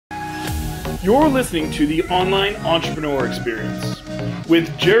You're listening to the Online Entrepreneur Experience with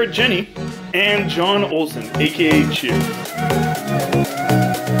Jarret Jenny and John Olson, aka Cheer.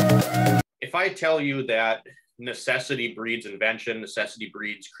 If I tell you that necessity breeds invention, necessity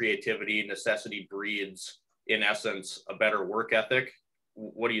breeds creativity, necessity breeds, in essence, a better work ethic,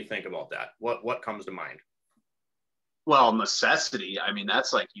 what do you think about that? What comes to mind? Well, necessity, I mean,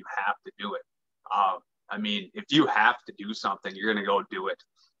 that's like you have to do it. I mean, if you have to do something, you're going to go do it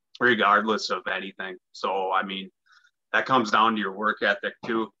regardless of anything. So, I mean, that comes down to your work ethic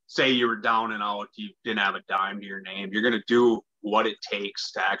too. Say you were down and out, you didn't have a dime to your name. You're going to do what it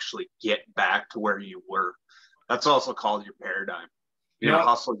takes to actually get back to where you were. That's also called your paradigm. You're going to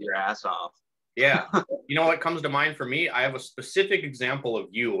hustle your ass off. Yeah. You know what comes to mind for me? I have a specific example of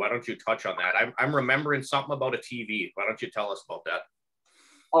you. Why don't you touch on that? I'm remembering something about a TV. Why don't you tell us about that?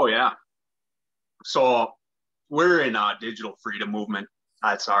 Oh, yeah. So we're in a digital freedom movement.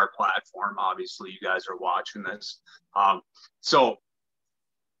 That's our platform. Obviously, you guys are watching this. So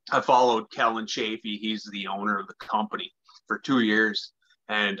I followed Kellen Chafee. He's the owner of the company for 2 years.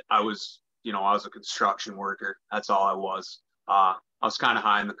 And I was a construction worker. That's all I was. I was kind of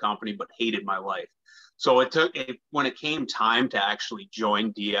high in the company, but hated my life. So when it came time to actually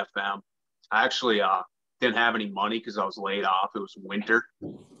join DFM, I actually didn't have any money because I was laid off. It was winter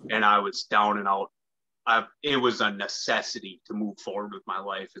and I was down and out. It was a necessity to move forward with my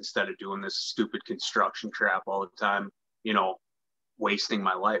life instead of doing this stupid construction crap all the time, wasting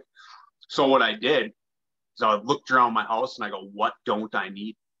my life. So what I did is I looked around my house and I go, what don't I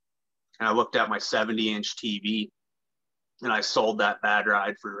need? And I looked at my 70-inch TV and I sold that bad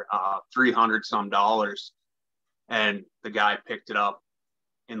ride for $300 some. And the guy picked it up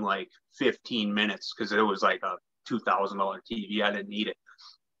in like 15 minutes because it was like a $2,000 TV. I didn't need it.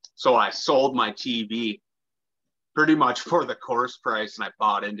 So I sold my TV pretty much for the course price and I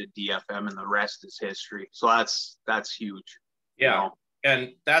bought into DFM and the rest is history. So that's huge. Yeah.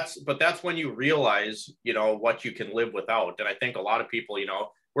 And that's when you realize, what you can live without. And I think a lot of people,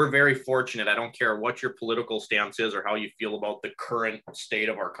 we're very fortunate. I don't care what your political stance is or how you feel about the current state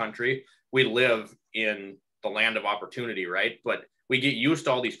of our country. We live in the land of opportunity, right? But we get used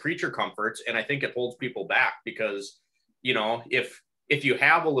to all these creature comforts. And I think it holds people back because, if you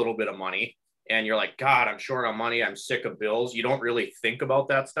have a little bit of money and you're like, God, I'm short on money, I'm sick of bills, you don't really think about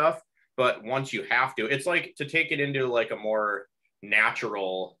that stuff. But once you have to, it's like, to take it into like a more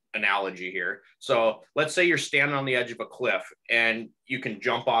natural analogy here. So let's say you're standing on the edge of a cliff and you can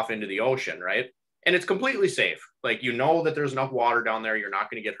jump off into the ocean, right? And it's completely safe. Like, that there's enough water down there, you're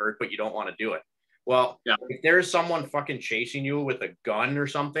not going to get hurt, but you don't want to do it. Well, yeah. If there's someone fucking chasing you with a gun or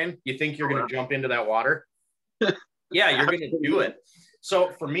something, you think you're going to jump into that water? Yeah, you're going to do it.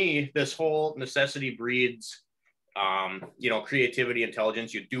 So for me, this whole necessity breeds, creativity,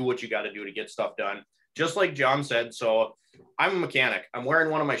 intelligence. You do what you got to do to get stuff done. Just like John said. So I'm a mechanic. I'm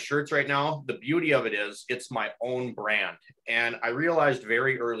wearing one of my shirts right now. The beauty of it is it's my own brand. And I realized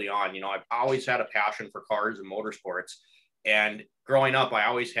very early on, I've always had a passion for cars and motorsports. And growing up, I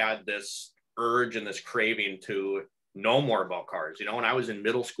always had this urge and this craving to know more about cars. When I was in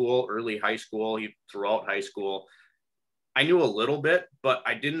middle school, early high school, throughout high school, I knew a little bit, but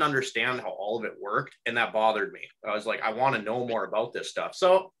I didn't understand how all of it worked. And that bothered me. I was like, I want to know more about this stuff.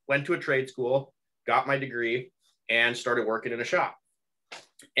 So went to a trade school, got my degree, and started working in a shop.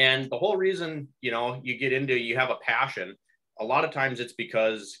 And the whole reason, you have a passion, a lot of times it's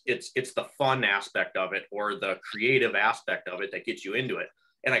because it's the fun aspect of it or the creative aspect of it that gets you into it.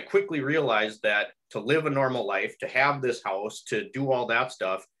 And I quickly realized that to live a normal life, to have this house, to do all that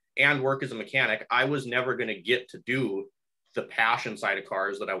stuff and work as a mechanic, I was never going to get to do the passion side of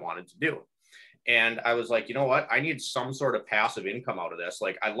cars that I wanted to do. And I was like, you know what? I need some sort of passive income out of this.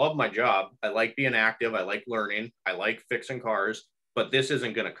 Like, I love my job. I like being active. I like learning. I like fixing cars, but this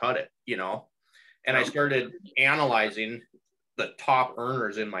isn't going to cut it, And I started analyzing the top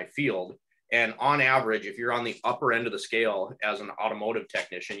earners in my field. And on average, if you're on the upper end of the scale as an automotive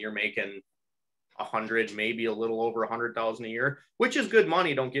technician, you're making 100, maybe a little over 100,000 a year, which is good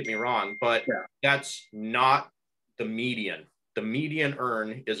money. Don't get me wrong, but that's not the median. The median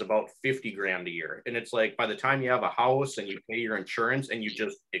earn is about 50 grand a year. And it's like, by the time you have a house and you pay your insurance and you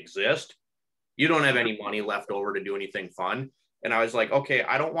just exist, you don't have any money left over to do anything fun. And I was like, okay,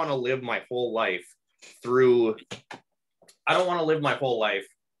 I don't want to live my whole life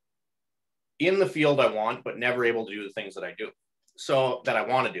in the field I want, but never able to do the things that I do. So that I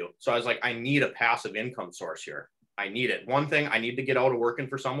want to do. So I was like, I need a passive income source here. I need it. One thing, I need to get out of working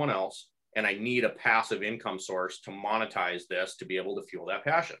for someone else. And I need a passive income source to monetize this to be able to fuel that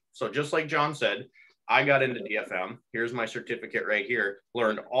passion. So just like John said, I got into DFM. Here's my certificate right here.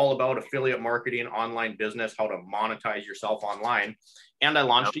 Learned all about affiliate marketing, online business, how to monetize yourself online. And I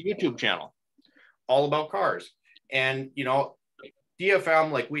launched a YouTube channel all about cars. And, you know,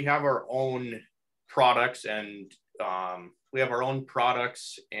 DFM, like we have our own products and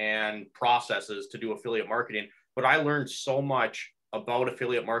processes to do affiliate marketing. But I learned so much about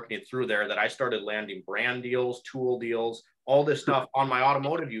affiliate marketing through there that I started landing brand deals, tool deals, all this stuff on my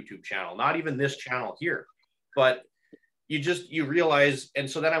automotive YouTube channel, not even this channel here. But you realize, and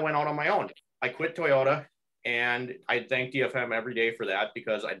so then I went out on my own. I quit Toyota, and I thank DFM every day for that,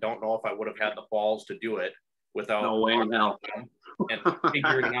 because I don't know if I would have had the balls to do it without and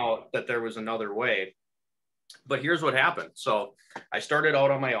figuring out that there was another way. But here's what happened. So I started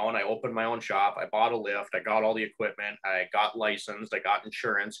out on my own. I opened my own shop. I bought a lift. I got all the equipment. I got licensed. I got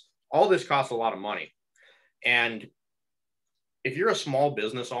insurance. All this costs a lot of money. And if you're a small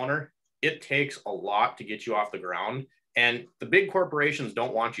business owner, it takes a lot to get you off the ground. And the big corporations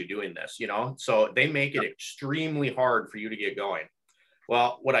don't want you doing this, you know, so they make it extremely hard for you to get going.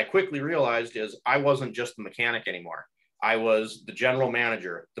 Well, what I quickly realized is I wasn't just the mechanic anymore. I was the general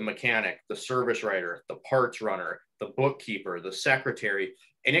manager, the mechanic, the service writer, the parts runner, the bookkeeper, the secretary.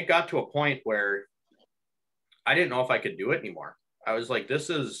 And it got to a point where I didn't know if I could do it anymore. I was like,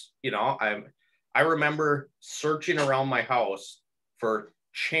 this is, you know, I remember searching around my house for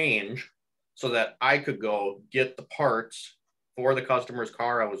change so that I could go get the parts for the customer's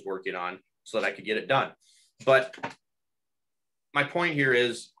car I was working on so that I could get it done. But my point here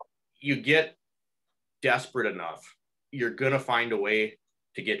is, you get desperate enough, you're going to find a way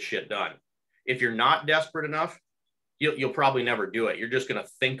to get shit done. If you're not desperate enough, you'll probably never do it. You're just going to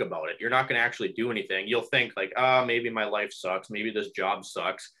think about it. You're not going to actually do anything. You'll think like, maybe my life sucks. Maybe this job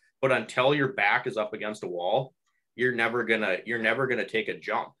sucks. But until your back is up against a wall, you're never going to take a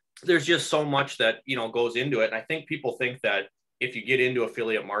jump. There's just so much that, you know, goes into it. And I think people think that if you get into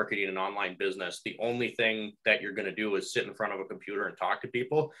affiliate marketing and online business, the only thing that you're going to do is sit in front of a computer and talk to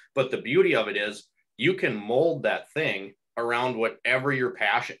people. But the beauty of it is you can mold that thing around whatever your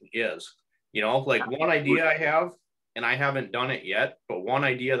passion is. You know, like one idea I have, and I haven't done it yet, but one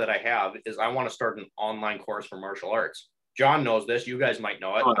idea that I have is I want to start an online course for martial arts. John knows this. You guys might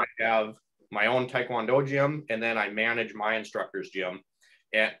know it. I have my own Taekwondo gym, and then I manage my instructor's gym.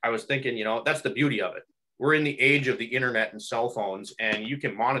 And I was thinking, you know, that's the beauty of it. We're in the age of the internet and cell phones, and you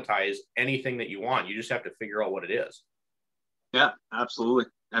can monetize anything that you want. You just have to figure out what it is. Yeah, absolutely.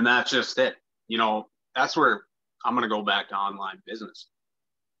 And that's just it. You know, that's where I'm going to go back to online business.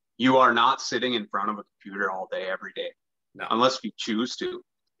 You are not sitting in front of a computer all day, every day, unless you choose to.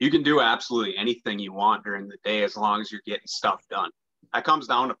 You can do absolutely anything you want during the day as long as you're getting stuff done. That comes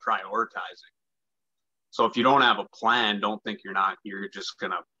down to prioritizing. So if you don't have a plan, don't think you're just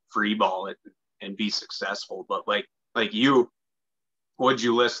going to free ball it and be successful. But like you, would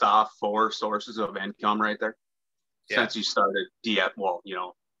you list off 4 sources of income right there? Yeah. Since you started well, you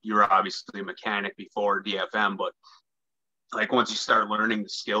know, you were obviously a mechanic before DFM, but like once you start learning the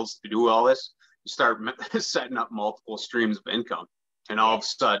skills to do all this, you start setting up multiple streams of income, and all of a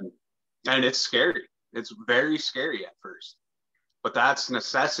sudden, and it's scary. It's very scary at first, but that's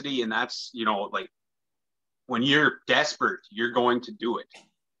necessity. And that's, you know, like when you're desperate, you're going to do it.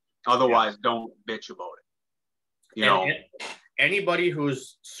 Otherwise, don't bitch about it. You know, anybody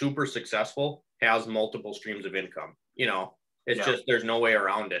who's super successful has multiple streams of income. You know, it's just, there's no way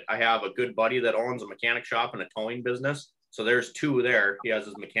around it. I have a good buddy that owns a mechanic shop and a towing business. So there's 2 there. He has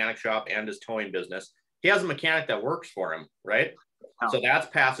his mechanic shop and his towing business. He has a mechanic that works for him, right? Oh. So that's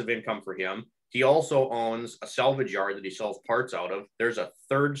passive income for him. He also owns a salvage yard that he sells parts out of. There's a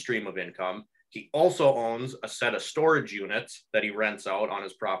 3rd stream of income. He also owns a set of storage units that he rents out on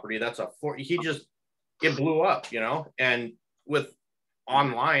his property. That's it blew up, you know, and with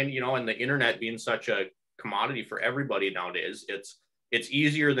online, you know, and the internet being such a commodity for everybody nowadays, it's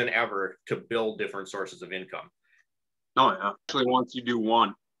easier than ever to build different sources of income. Oh yeah. Actually, once you do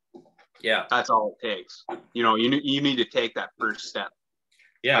one, yeah, that's all it takes. You know, you need to take that first step.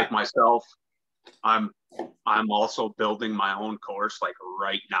 Yeah. Like myself, I'm also building my own course like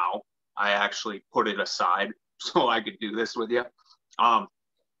right now. I actually put it aside so I could do this with you.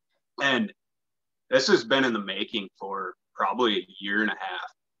 And this has been in the making for probably a year and a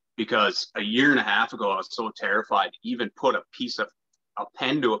half, because a year and a half ago, I was so terrified to even put a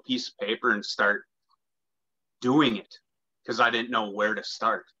pen to a piece of paper and start doing it, because I didn't know where to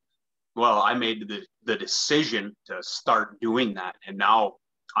start. Well, I made the decision to start doing that. And now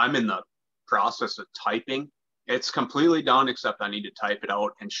I'm in the process of typing. It's completely done, except I need to type it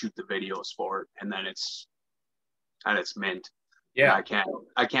out and shoot the videos for it. And then it's mint. Yeah.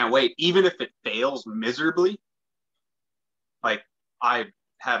 I can't wait. Even if it fails miserably, like I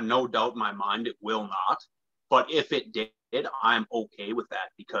have no doubt in my mind it will not. But if it did, I'm okay with that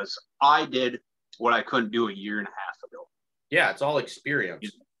because I did what I couldn't do a year and a half ago. Yeah, it's all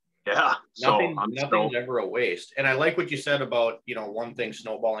experience. Yeah. Nothing's ever a waste. And I like what you said about, one thing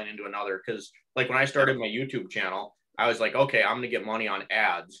snowballing into another. Because like when I started my YouTube channel, I was like, okay, I'm going to get money on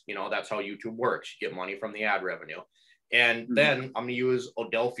ads. That's how YouTube works. You get money from the ad revenue. And then I'm going to use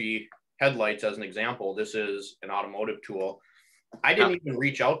Odelphi headlights as an example. This is an automotive tool. I didn't even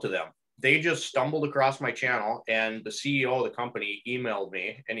reach out to them. They just stumbled across my channel, and the CEO of the company emailed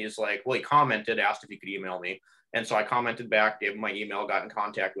me, and he's like, well, he commented, asked if he could email me. And so I commented back, gave him my email, got in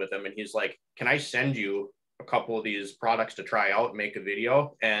contact with him, and he's like, can I send you a couple of these products to try out and make a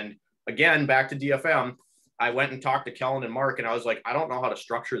video? And again, back to DFM, I went and talked to Kellen and Mark, and I was like, I don't know how to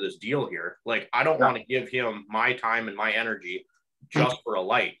structure this deal here. Like, I don't want to give him my time and my energy just for a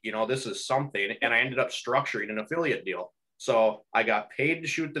light. This is something. And I ended up structuring an affiliate deal. So I got paid to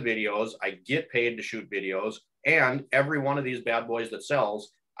shoot the videos. I get paid to shoot videos. And every one of these bad boys that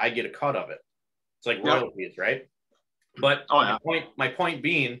sells, I get a cut of it. It's like royalties, right? But my point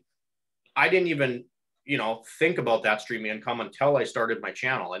being, I didn't even, think about that streaming income until I started my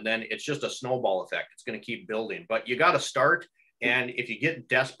channel. And then it's just a snowball effect. It's going to keep building. But you got to start. And if you get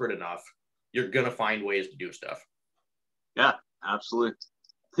desperate enough, you're going to find ways to do stuff. Yeah, absolutely.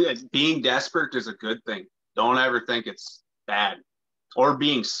 Yeah, being desperate is a good thing. Don't ever think it's bad or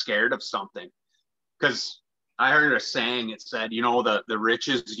being scared of something. Because I heard a saying, it said, the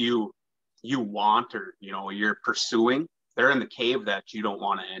riches you want or, you're pursuing, they're in the cave that you don't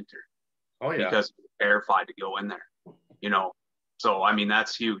want to enter. Oh, yeah. Because you're terrified to go in there, So, I mean,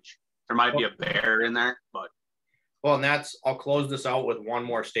 that's huge. There might be a bear in there, but. Well, and I'll close this out with one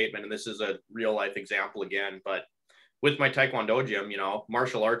more statement. And this is a real life example again, but with my Taekwondo gym,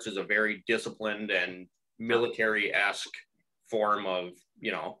 martial arts is a very disciplined and military-esque form of,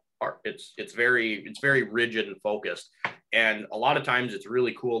 art. It's very rigid and focused. And a lot of times it's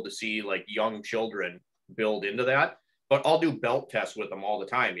really cool to see like young children build into that. But I'll do belt tests with them all the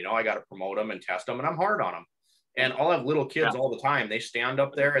time. I got to promote them and test them, and I'm hard on them. And I'll have little kids all the time. They stand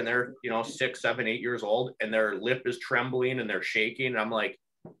up there and they're, 6, 7, 8 years old, and their lip is trembling and they're shaking. And I'm like,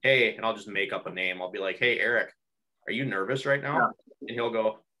 hey, and I'll just make up a name. I'll be like, hey, Eric, are you nervous right now? And he'll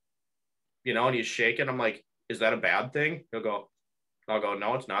go, and he's shaking. I'm like, is that a bad thing? I'll go,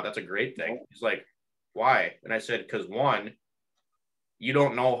 no, it's not. That's a great thing. He's like, why? And I said, because one, you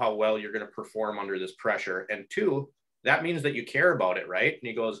don't know how well you're going to perform under this pressure. And two, that means that you care about it, right? And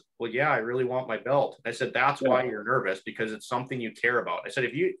he goes, well, yeah, I really want my belt. I said, that's why you're nervous, because it's something you care about. I said,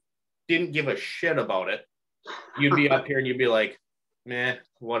 if you didn't give a shit about it, you'd be up here and you'd be like, meh,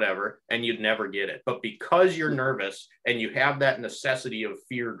 whatever, and you'd never get it. But because you're nervous and you have that necessity of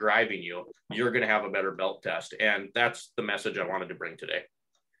fear driving you, you're going to have a better belt test. And that's the message I wanted to bring today.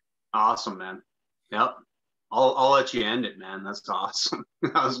 Awesome, man. Yep. I'll let you end it, man. That's awesome.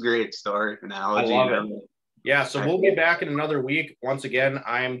 That was a great story. Analogy. I love it. Yeah, so we'll be back in another week. Once again,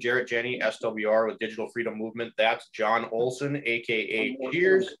 I am Jarret Jenny, SWR with Digital Freedom Movement. That's John Olson, a.k.a.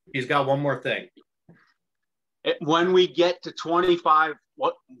 Cheers. He's got one more thing. When we get to 25,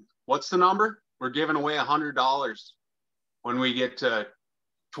 what's the number? We're giving away $100 when we get to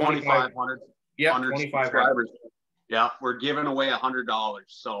 2,500. Yeah, 2,500 subscribers. Yeah, we're giving away $100.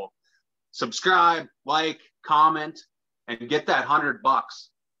 So subscribe, like, comment, and get that $100.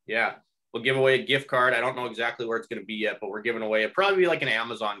 Yeah, we'll give away a gift card. I don't know exactly where it's going to be yet, but we're giving away probably like an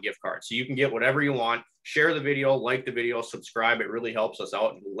Amazon gift card. So you can get whatever you want. Share the video, like the video, subscribe. It really helps us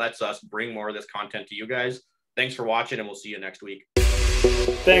out and lets us bring more of this content to you guys. Thanks for watching, and we'll see you next week.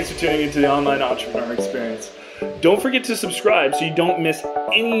 Thanks for tuning into the Online Entrepreneur Experience. Don't forget to subscribe so you don't miss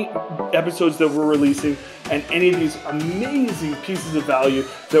any episodes that we're releasing and any of these amazing pieces of value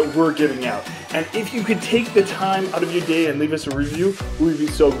that we're giving out. And if you could take the time out of your day and leave us a review, we would be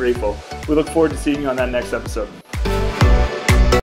so grateful. We look forward to seeing you on that next episode.